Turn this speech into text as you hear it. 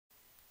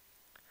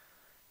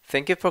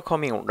Thank you for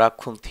coming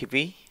Raccoon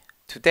TV.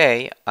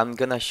 Today I'm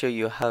gonna show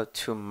you how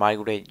to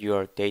migrate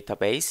your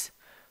database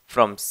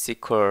from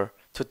SQL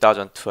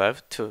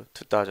 2012 to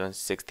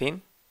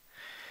 2016.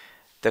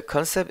 The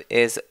concept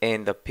is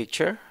in the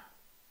picture.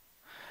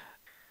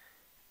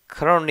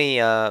 Currently,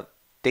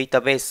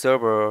 database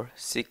server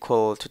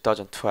SQL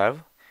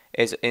 2012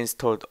 is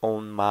installed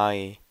on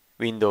my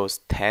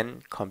Windows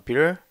 10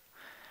 computer,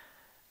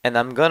 and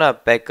I'm gonna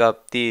back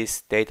up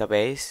this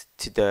database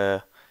to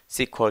the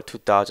SQL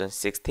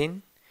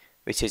 2016,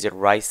 which is the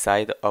right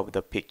side of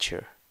the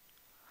picture.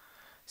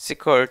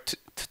 SQL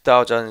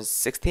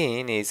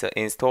 2016 is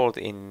installed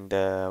in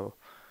the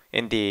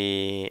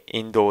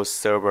Windows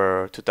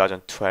Server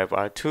 2012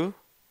 R2.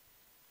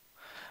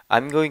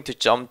 I'm going to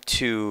jump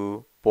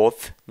to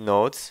both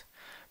nodes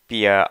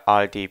via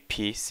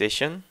RDP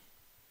session.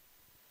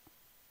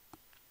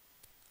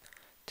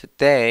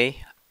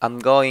 Today, I'm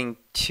going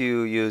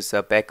to use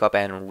a backup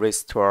and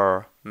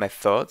restore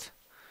method.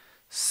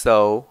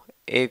 So,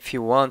 if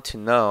you want to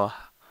know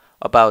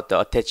about the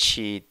attach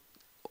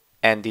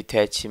and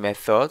detach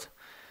method,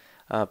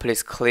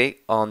 please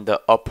click on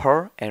the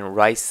upper and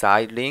right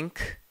side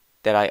link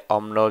that I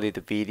uploaded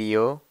the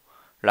video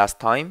last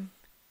time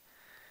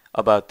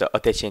about the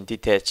attach and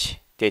detach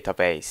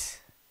database.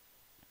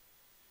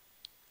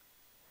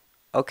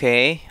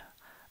 Okay,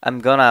 I'm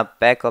gonna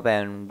backup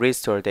and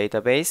restore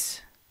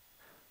database.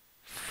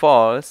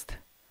 First,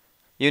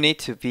 you need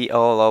to be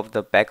all of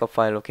the backup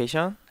file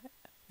location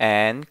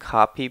and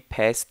copy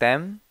paste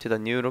them to the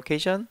new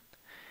location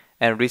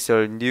and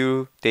restore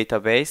new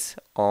database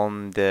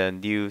on the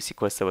new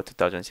SQL Server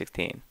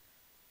 2016.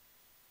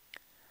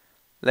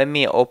 Let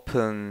me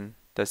open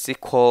the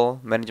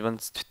SQL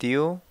Management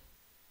Studio.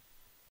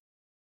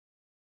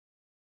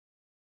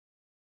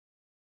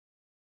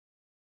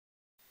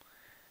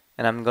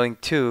 And I'm going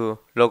to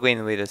log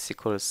in with the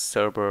SQL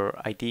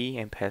Server ID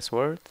and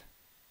password.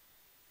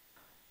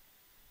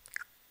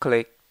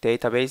 Click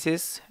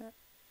Databases.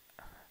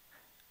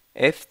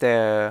 If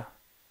the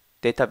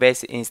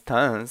database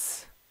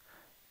instance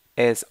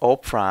is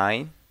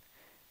offline,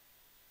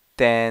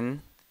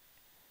 then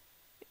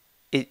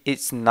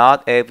it's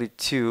not able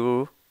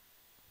to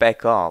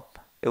back up.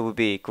 It will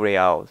be gray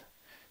out.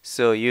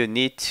 So you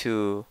need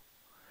to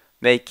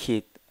make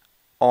it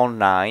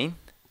online.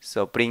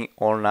 So bring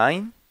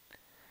online,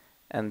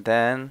 and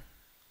then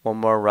one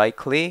more right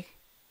click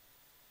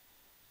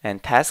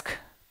and task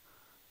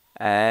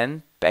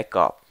and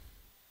backup.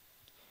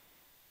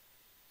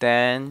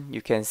 Then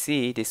you can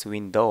see this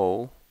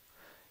window.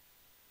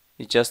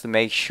 You just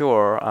make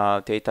sure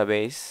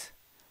database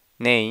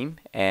name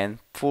and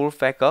full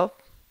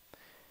backup.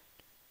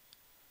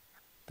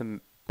 The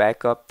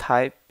backup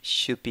type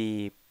should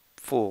be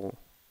full,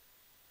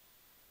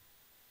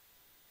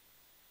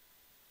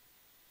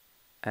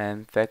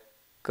 and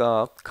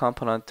backup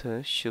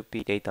component should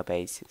be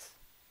databases,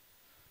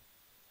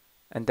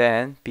 and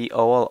then be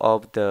all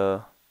of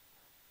the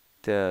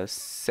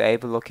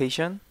save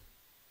location.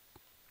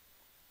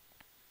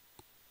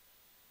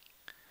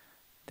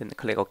 Then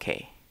click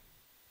OK.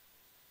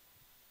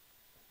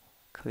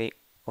 Click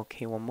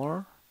OK one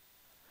more,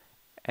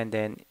 and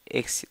then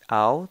exit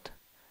out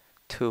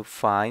to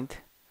find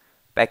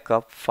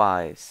backup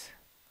files.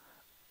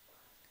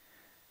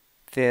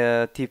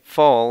 The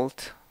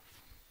default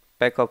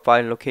backup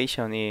file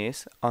location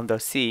is under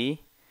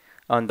C,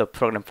 under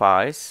program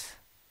files,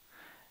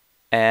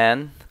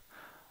 and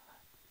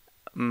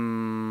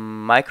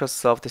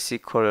Microsoft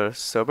SQL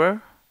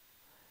Server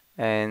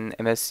and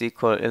MS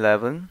SQL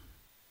 11,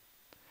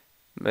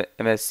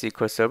 MS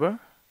SQL Server,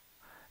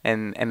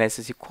 and MS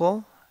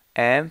SQL,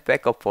 and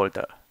backup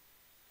folder.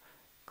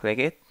 Click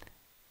it,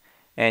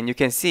 and you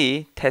can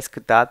see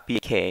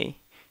task.bak.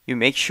 You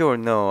make sure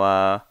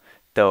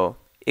the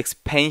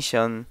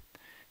expansion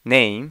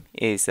name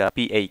is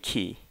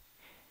BAK,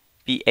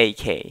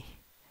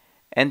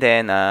 and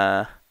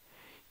then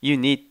you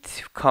need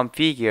to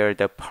configure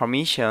the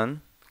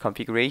permission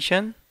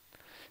configuration.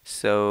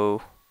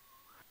 So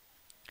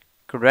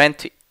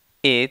grant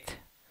it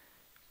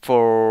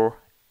for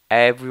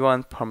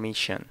everyone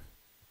permission.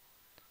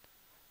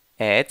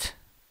 Add,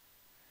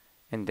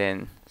 and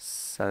then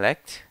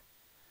select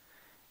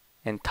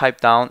and type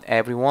down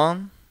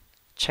everyone,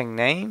 check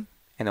name,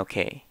 and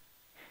OK.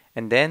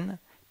 And then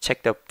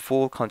check the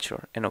full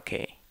control and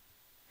OK.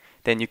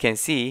 Then you can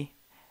see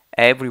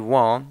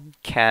everyone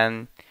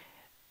can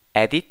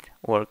edit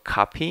or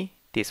copy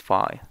this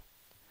file.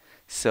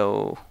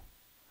 So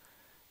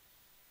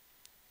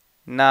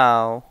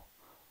now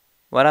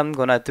what I'm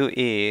gonna do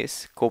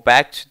is go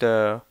back to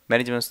the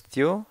Management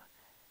Studio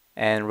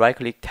and right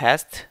click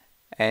Test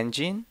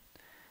Engine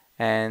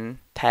and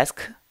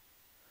Task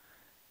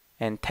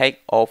and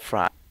take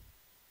offline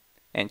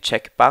and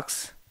check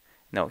box.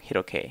 No, hit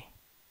OK.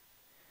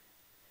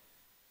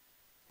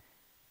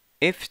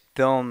 If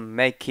don't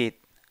make it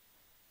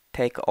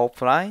take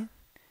offline,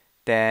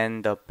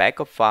 then the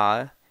backup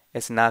file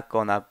is not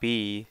gonna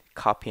be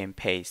copy and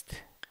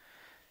paste.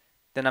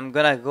 Then I'm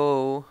gonna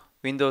go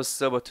Windows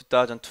Server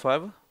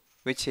 2012,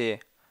 which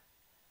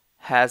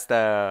has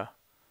the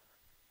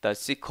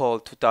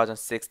SQL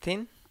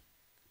 2016,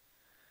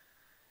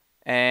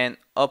 and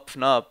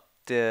open up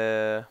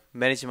the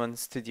Management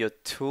Studio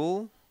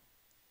tool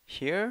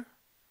here.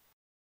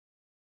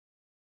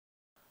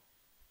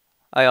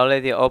 I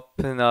already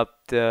opened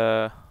up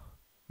the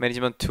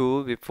management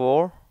tool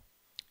before,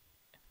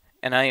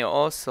 and I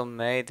also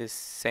made the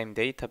same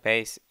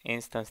database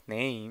instance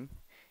name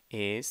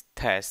is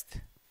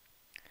test.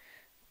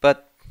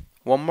 But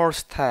one more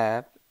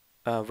step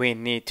we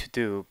need to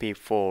do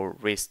before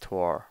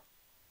restore.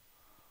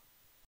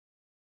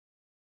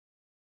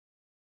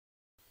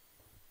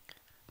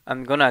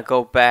 I'm gonna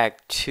go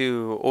back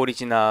to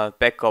original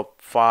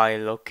backup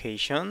file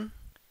location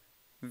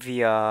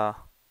via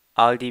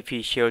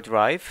RDP shared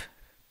drive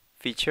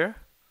feature.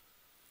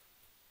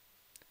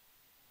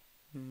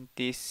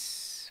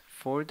 This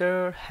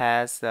folder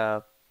has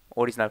the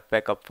original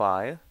backup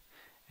file,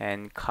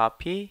 and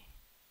copy,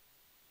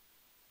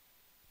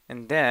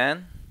 and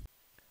then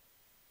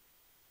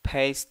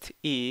paste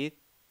it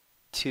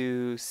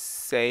to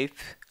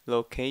safe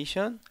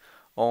location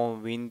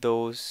on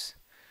Windows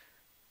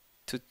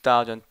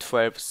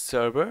 2012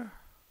 server.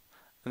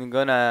 I'm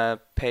gonna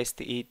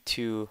paste it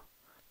to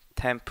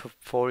temp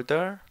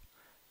folder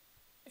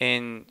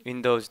in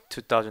Windows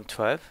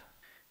 2012.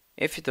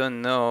 If you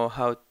don't know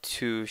how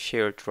to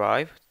share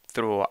drive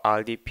through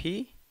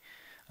RDP,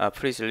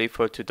 please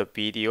refer to the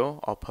video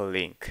upper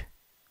link.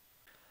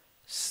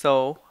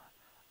 So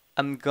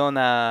I'm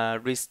gonna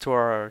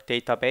restore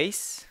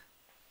database,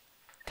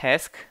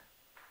 task,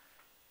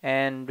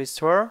 and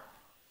restore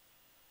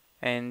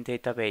and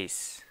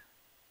database.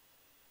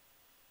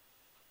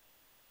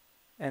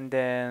 And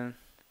then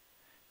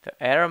the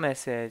error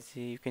message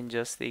you can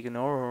just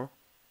ignore.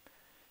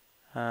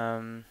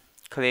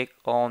 Click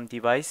on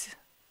device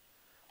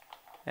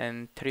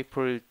and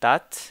triple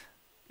dot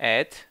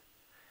add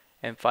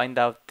and find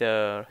out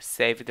the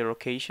saved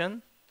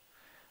location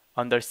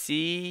under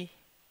C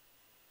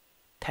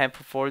temp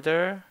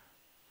folder,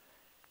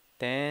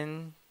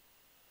 then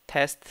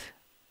test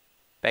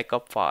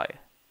backup file.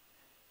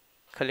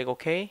 Click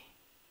OK.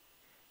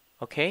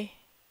 OK.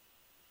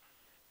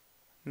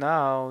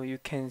 Now you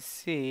can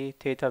see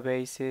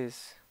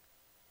databases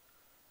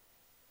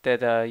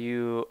that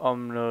you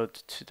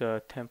upload to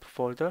the temp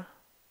folder.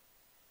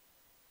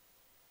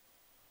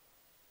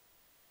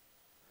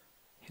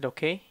 Hit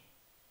OK.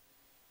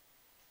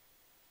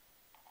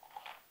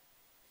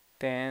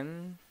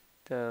 Then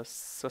the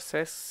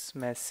success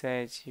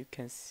message you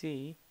can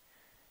see,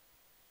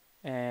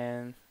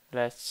 and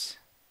let's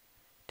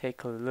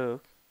take a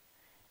look.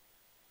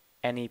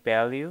 Any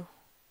value.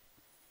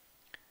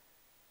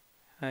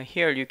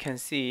 Here you can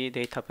see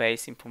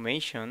database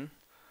information,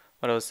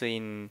 but also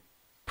in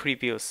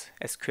previous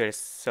SQL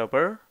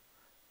server,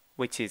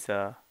 which is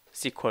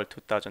SQL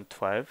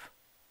 2012.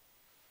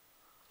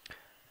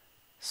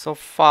 So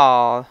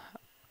far,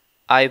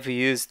 I've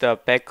used the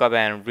backup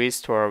and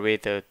restore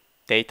with the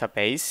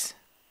database.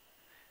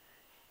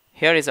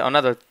 Here is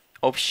another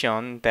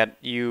option that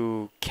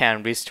you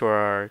can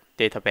restore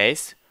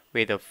database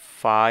with a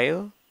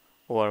file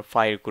or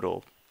file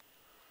group.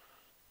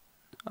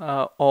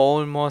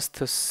 Almost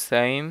the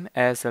same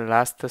as the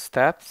last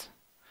steps.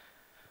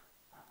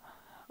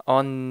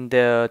 On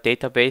the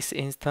database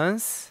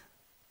instance,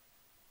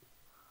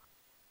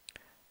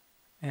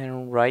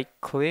 and right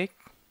click,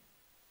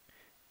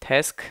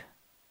 task,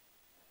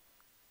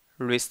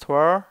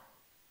 restore,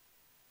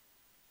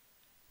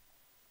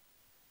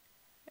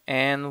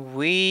 and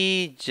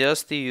we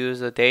just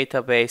use the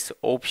database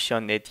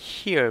option at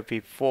here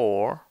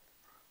before,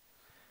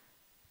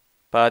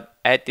 but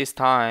at this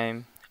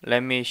time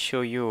let me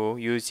show you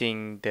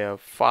using the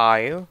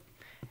file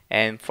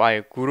and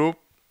file group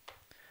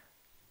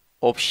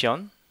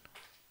option.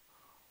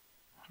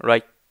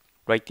 Right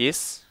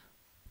this,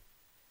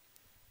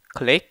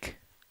 click,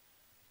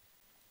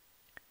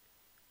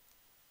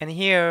 and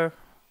here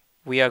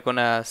we are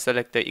gonna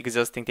select the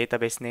existing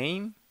database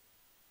name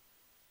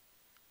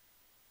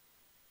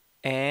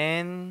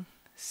and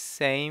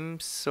same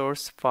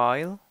source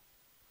file.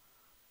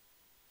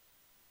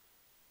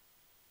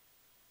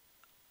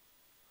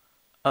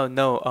 Oh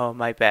no, oh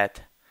my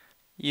bad.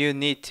 You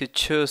need to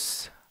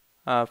choose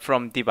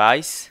from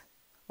device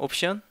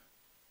option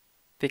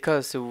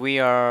because we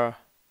are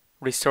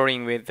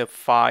restoring with the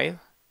file,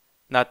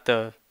 not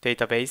the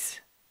database.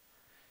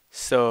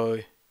 So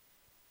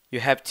you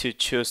have to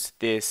choose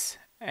this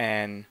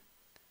and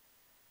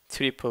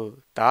triple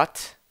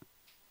dot,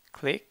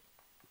 click,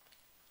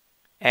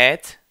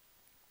 add,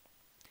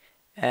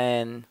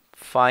 and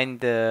find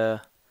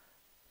the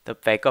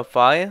backup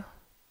file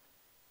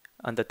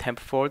on the temp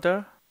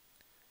folder.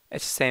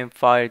 It's the same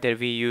file that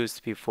we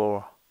used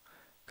before.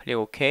 Click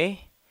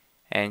OK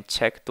and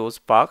check those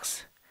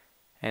box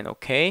and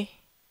OK.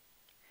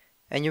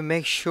 And you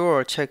make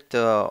sure check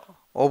the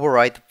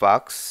overwrite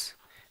box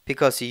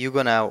because you're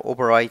gonna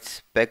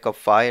overwrite backup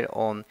file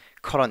on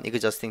current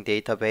existing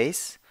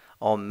database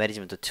on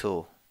management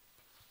tool.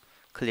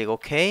 Click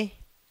OK.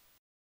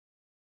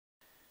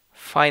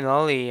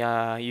 Finally,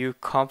 you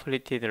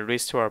completed the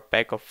restore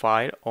backup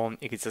file on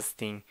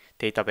existing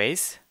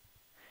database.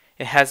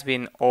 It has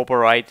been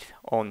override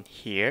on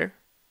here.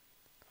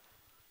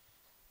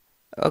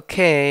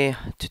 Okay,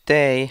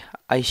 today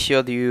I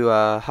showed you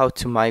how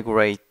to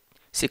migrate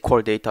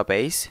SQL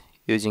database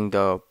using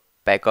the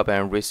backup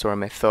and restore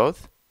method,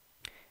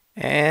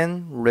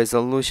 and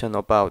resolution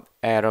about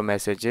error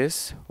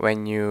messages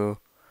when you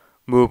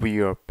move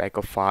your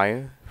backup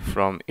file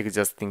from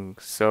existing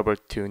server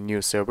to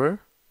new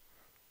server.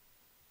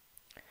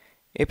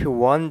 If you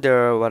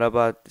wonder what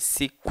about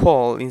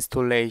SQL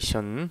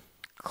installation,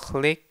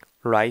 click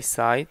right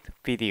side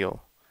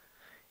video.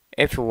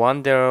 If you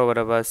wonder what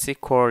about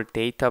SQL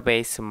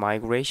database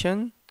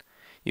migration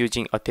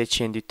using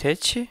attach and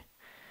detach,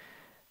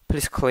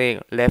 please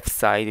click left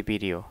side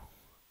video.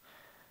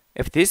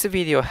 If this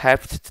video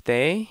helped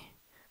today,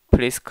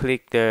 please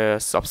click the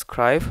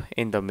subscribe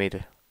in the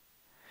middle.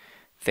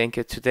 Thank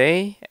you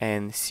today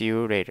and see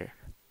you later.